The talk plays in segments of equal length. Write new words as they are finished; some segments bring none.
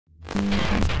Hey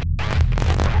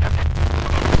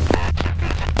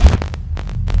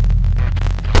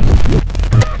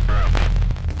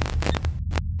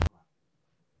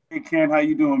Ken, how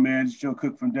you doing, man? It's Joe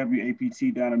Cook from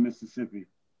WAPT down in Mississippi.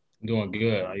 Doing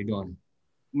good. How you doing?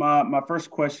 My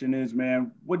first question is,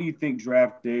 man, what do you think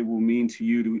draft day will mean to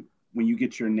you when you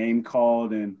get your name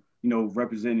called and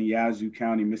representing Yazoo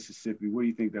County, Mississippi? What do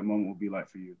you think that moment will be like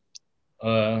for you?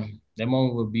 Uh, that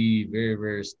moment would be very,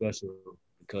 very special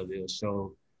because it'll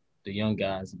show the young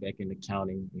guys back in the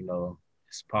county,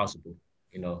 it's possible.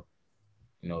 You know,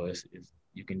 it's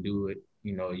you can do it.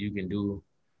 You can do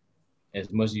as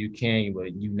much as you can,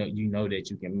 but you know that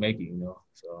you can make it.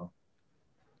 So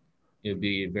it'll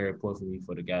be very important for me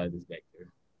for the guys that's back there.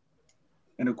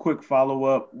 And a quick follow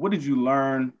up, what did you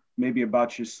learn maybe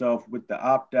about yourself with the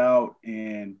opt out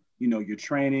and your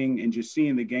training and just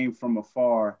seeing the game from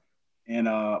afar and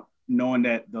knowing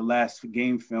that the last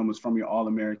game film was from your All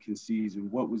American season?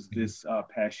 What was this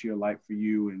past year like for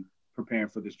you and preparing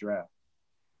for this draft?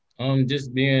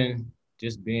 Just being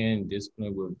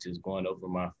disciplined with just going over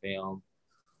my film,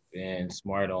 being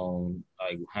smart on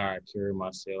like how I carry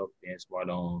myself, being smart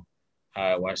on how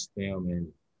I watch film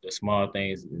and the small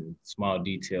things and small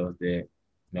details that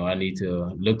I need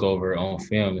to look over on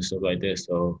film and stuff like that.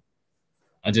 So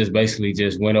I just basically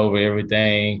just went over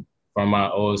everything from my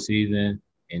old season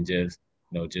and just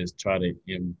try to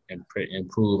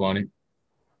improve on it.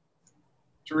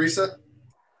 Teresa?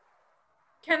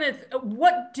 Kenneth,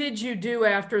 what did you do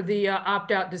after the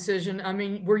opt-out decision? I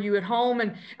mean, were you at home?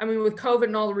 And I mean, with COVID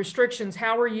and all the restrictions,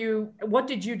 what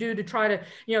did you do to try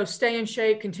to, stay in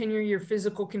shape, continue your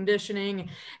physical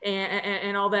conditioning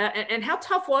and all that? And how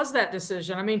tough was that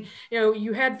decision? I mean,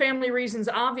 you had family reasons,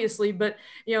 obviously, but,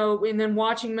 and then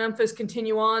watching Memphis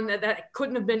continue on, that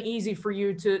couldn't have been easy for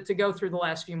you to go through the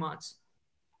last few months.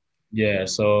 Yeah,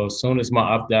 so as soon as my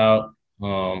opt-out,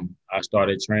 I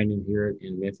started training here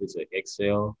in Memphis at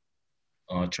Excel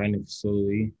training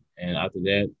facility. And after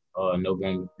that,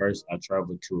 November 1st, I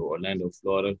traveled to Orlando,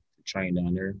 Florida to train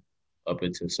down there up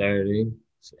until Saturday.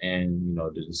 And,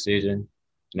 the decision,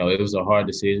 it was a hard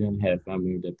decision. Had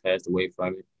family that passed away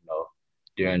from it,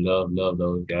 during love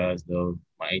those guys, love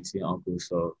my auntie and uncle.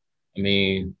 So, I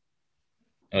mean,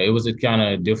 it was a kind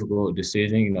of difficult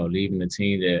decision, leaving the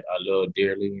team that I love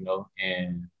dearly,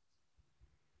 and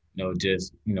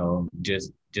just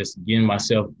getting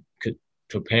myself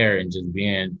prepared and just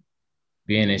being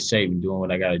in shape and doing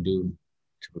what I got to do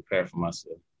to prepare for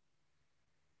myself.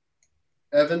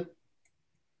 Evan?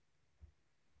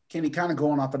 Kenny, kind of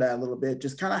going off of that a little bit,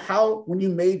 just kind of how, when you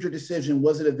made your decision,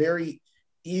 was it a very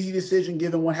easy decision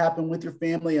given what happened with your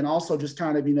family? And also just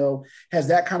kind of, has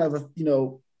that kind of,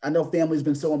 I know family's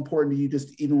been so important to you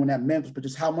just even when at Memphis, but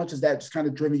just how much has that just kind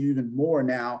of driven you even more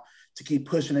now to keep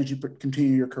pushing as you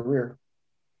continue your career?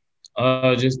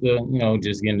 Just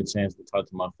getting a chance to talk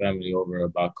to my family over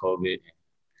about COVID,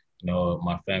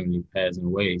 my family passing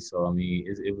away. So, I mean,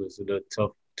 it was a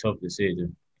tough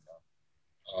decision.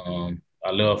 I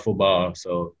love football,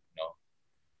 so,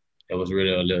 it was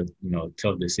really a little,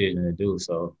 tough decision to do.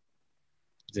 So,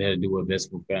 just had to do what's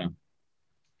best for family.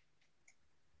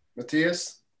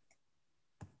 Matthias?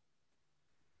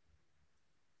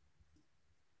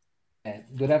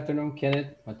 Good afternoon, Kenneth.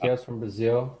 Matheus from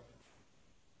Brazil.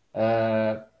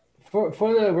 For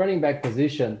the running back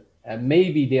position,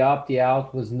 maybe the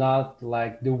opt-out was not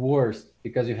like the worst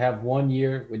because you have 1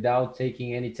 year without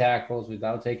taking any tackles,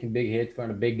 without taking big hits from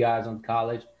the big guys on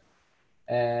college.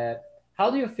 How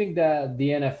do you think that the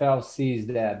NFL sees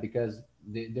that? Because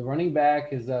the running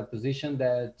back is a position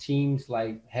that teams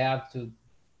like have to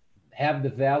have the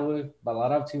value, but a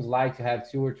lot of teams like to have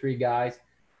 2 or 3 guys.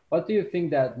 What do you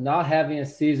think that not having a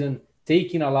season,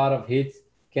 taking a lot of hits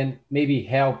can maybe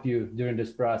help you during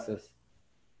this process?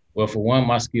 Well, for one,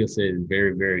 my skill set is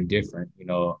very, very different.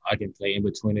 I can play in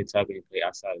between the tackle and play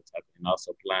outside the tackle and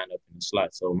also line up in the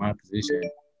slot. So my position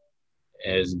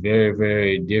is very,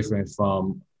 very different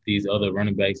from these other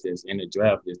running backs that's in the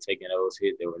draft that's taking those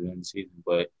hits that were in the season.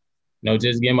 But,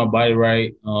 just getting my body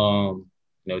right,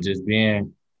 just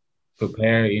being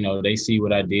prepared. They see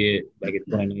what I did back in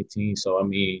 2019. So, I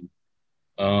mean,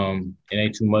 it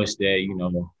ain't too much that,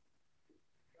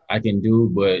 I can do,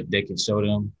 but they can show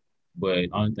them. But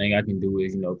only thing I can do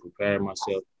is, prepare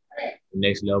myself to the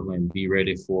next level and be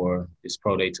ready for this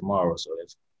pro day tomorrow. So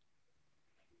that's.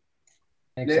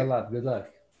 Thanks a lot. Good luck.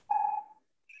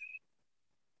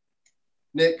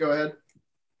 Nick, go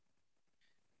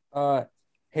ahead.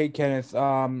 Hey, Kenneth.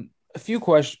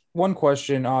 One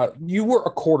question. You were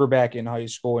a quarterback in high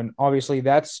school, and obviously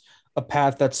that's a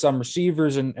path that some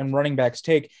receivers and running backs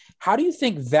take. How do you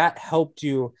think that helped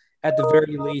you at the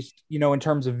very least, in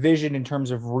terms of vision, in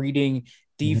terms of reading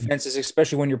defenses,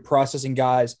 especially when you're processing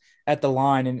guys at the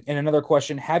line? And another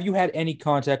question, have you had any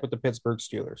contact with the Pittsburgh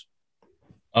Steelers?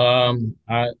 I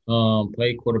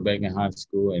played quarterback in high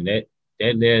school, and that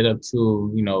led up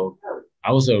to,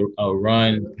 I was a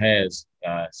run pass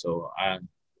guy, so I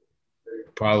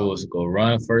probably was go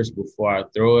run first before I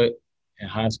throw it in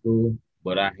high school.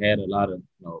 But I had a lot of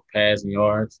passing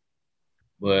yards.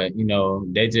 But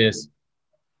they just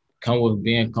come with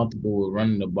being comfortable with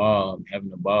running the ball, having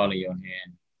the ball in your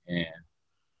hand, and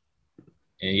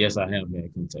yes, I have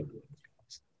had contact with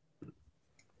it.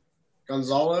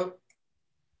 Gonzalo.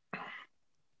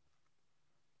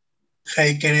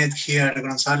 Hey, Kenneth, here,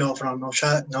 Gonzalo from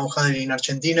Hardin in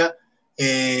Argentina.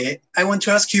 I want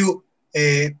to ask you,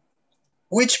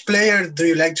 which player do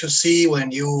you like to see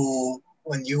when you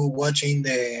watching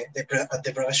at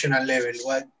the professional level?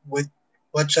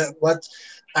 What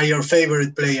are your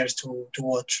favorite players to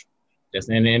watch? That's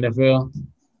in the NFL?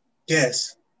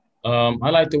 Yes. I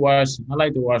like to watch,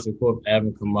 of course,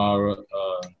 Alvin Kamara.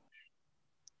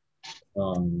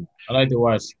 I like to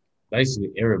watch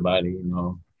basically everybody.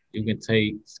 You can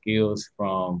take skills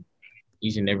from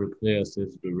each and every player, such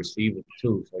as the receiver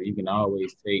too. So you can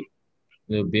always take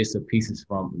little bits and pieces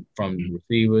from the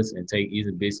receivers and take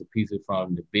either bits and pieces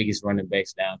from the biggest running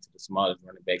backs down to the smallest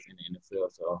running backs in the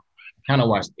NFL. So I kind of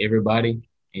watch everybody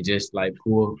and just like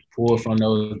pull from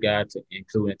those guys to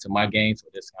include into my game. So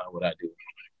that's kind of what I do.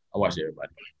 I watch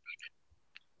everybody.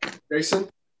 Jason?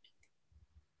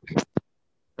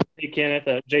 Hey, Kenneth.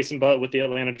 Jason Butt with the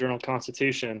Atlanta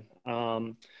Journal-Constitution.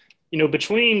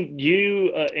 Between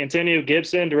you, Antonio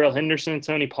Gibson, Darrell Henderson,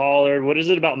 Tony Pollard, what is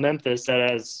it about Memphis that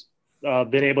has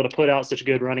been able to put out such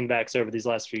good running backs over these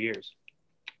last few years?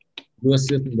 We're a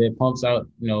system that pumps out,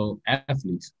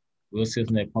 athletes. We're a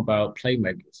system that pump out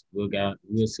playmakers. We're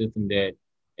a system that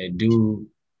do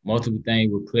multiple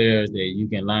things with players that you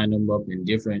can line them up in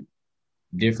different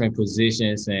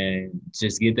positions and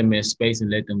just get them in space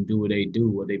and let them do what they do,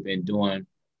 what they've been doing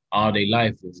all their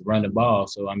life is run the ball.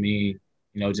 So, I mean,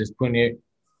 just putting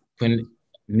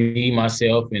me,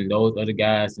 myself, and those other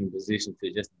guys in position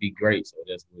to just be great. So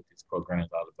that's what this program is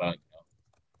all about.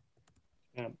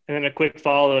 Yeah. And then a quick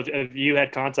follow-up, have you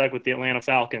had contact with the Atlanta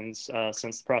Falcons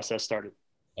since the process started?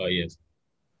 Oh, yes.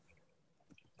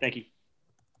 Thank you.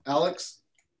 Alex?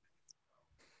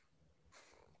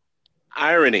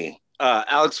 Irony.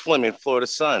 Alex Fleming, Florida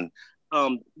Sun.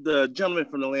 The gentleman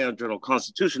from the Atlanta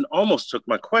Journal-Constitution almost took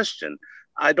my question.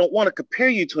 I don't want to compare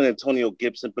you to Antonio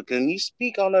Gibson, but can you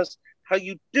speak on us how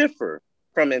you differ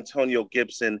from Antonio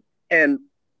Gibson and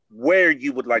where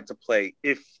you would like to play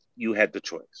if you had the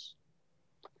choice?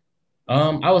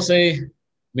 I would say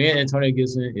me and Antonio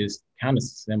Gibson is kind of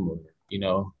similar,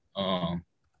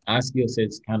 our skill set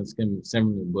is kind of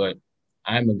similar, but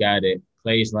I'm a guy that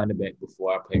plays running back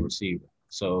before I play receiver.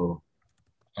 So,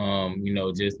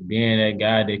 just being that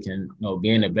guy that can, be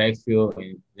in the backfield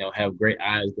and, have great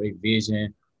eyes, great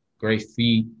vision, great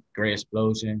feet, great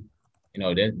explosion,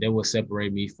 that will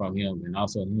separate me from him. And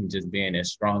also him just being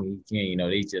as strong as he can,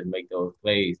 they just make those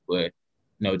plays. But,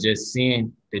 just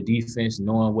seeing the defense,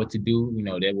 knowing what to do,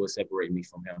 that will separate me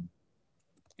from him.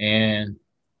 And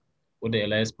what the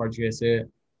last part you had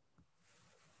said?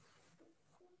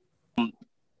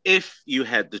 If you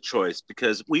had the choice,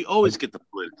 because we always get the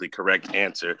politically correct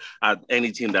answer,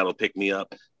 any team that'll pick me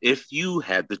up. If you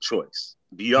had the choice,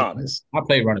 be honest. I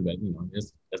play running back,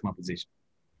 that's my position.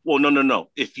 Well, no.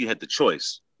 If you had the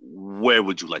choice, where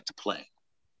would you like to play?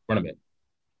 Running back.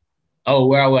 Oh,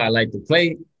 where would I like to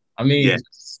play? I mean, yes.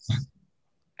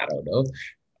 I don't know.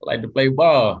 I like to play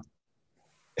ball.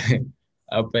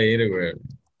 I'll play anywhere.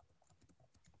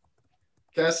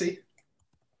 Cassie?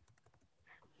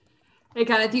 Hey,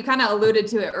 Kenneth, you kind of alluded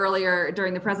to it earlier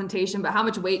during the presentation, but how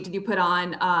much weight did you put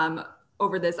on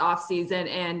over this offseason?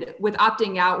 And with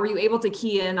opting out, were you able to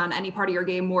key in on any part of your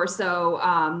game more so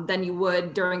than you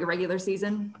would during a regular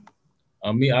season?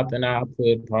 Me opting out,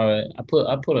 I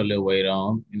put a little weight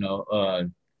on,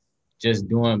 just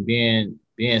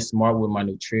being smart with my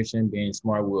nutrition, being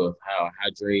smart with how I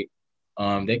hydrate.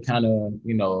 That kind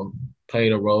of,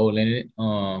 played a role in it.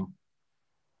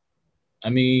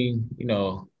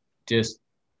 Just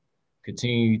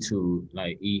continue to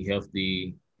eat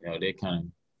healthy, they kind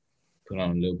of put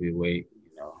on a little bit of weight,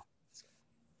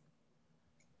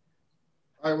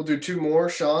 All right, we'll do two more.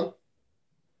 Sean?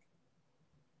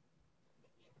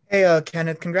 Hey,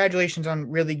 Kenneth, congratulations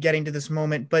on really getting to this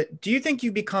moment. But do you think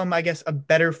you become, I guess, a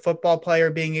better football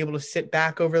player being able to sit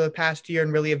back over the past year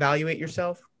and really evaluate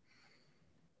yourself?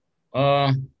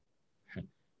 A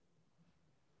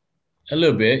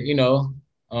little bit,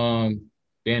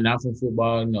 being out from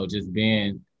football, just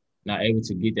being not able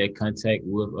to get that contact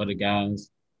with other guys.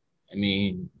 I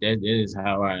mean, that is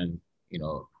how I,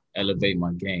 elevate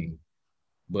my game.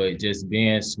 But just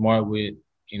being smart with,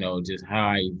 just how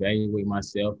I evaluate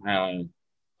myself, how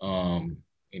I,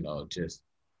 just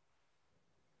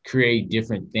create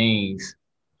different things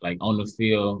like on the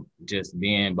field, just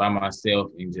being by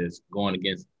myself and just going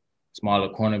against smaller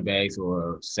cornerbacks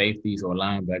or safeties or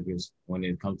linebackers when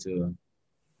it comes to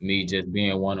me just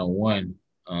being one-on-one.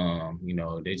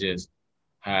 They just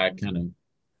how I kind of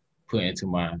put into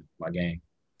my game.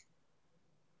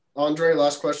 Andre,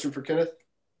 last question for Kenneth.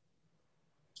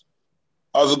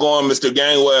 How's it going, Mr.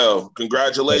 Gainwell?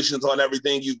 Congratulations on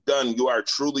everything you've done. You are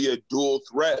truly a dual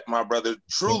threat, my brother,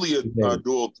 truly a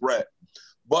dual threat.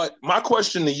 But my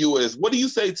question to you is, what do you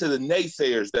say to the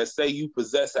naysayers that say you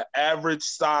possess an average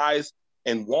size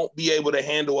and won't be able to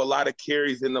handle a lot of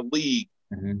carries in the league?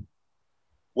 Mm-hmm.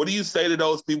 What do you say to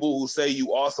those people who say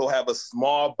you also have a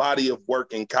small body of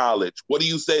work in college? What do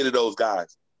you say to those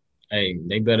guys? Hey,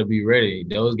 they better be ready.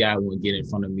 Those guys won't get in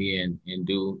front of me and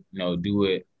do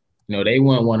it. They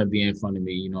wouldn't want to be in front of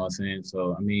me, you know what I'm saying?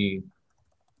 So, I mean,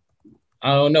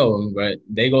 I don't know, but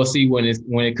they go see when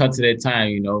it comes to that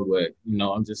time, but,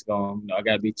 I'm just going, I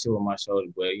got to be chill on my shoulder,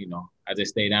 but, I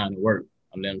just stay down and work.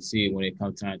 I'm letting them see it when it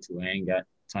comes time to. I ain't got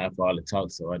time for all the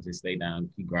talk, so I just stay down and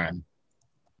keep grinding.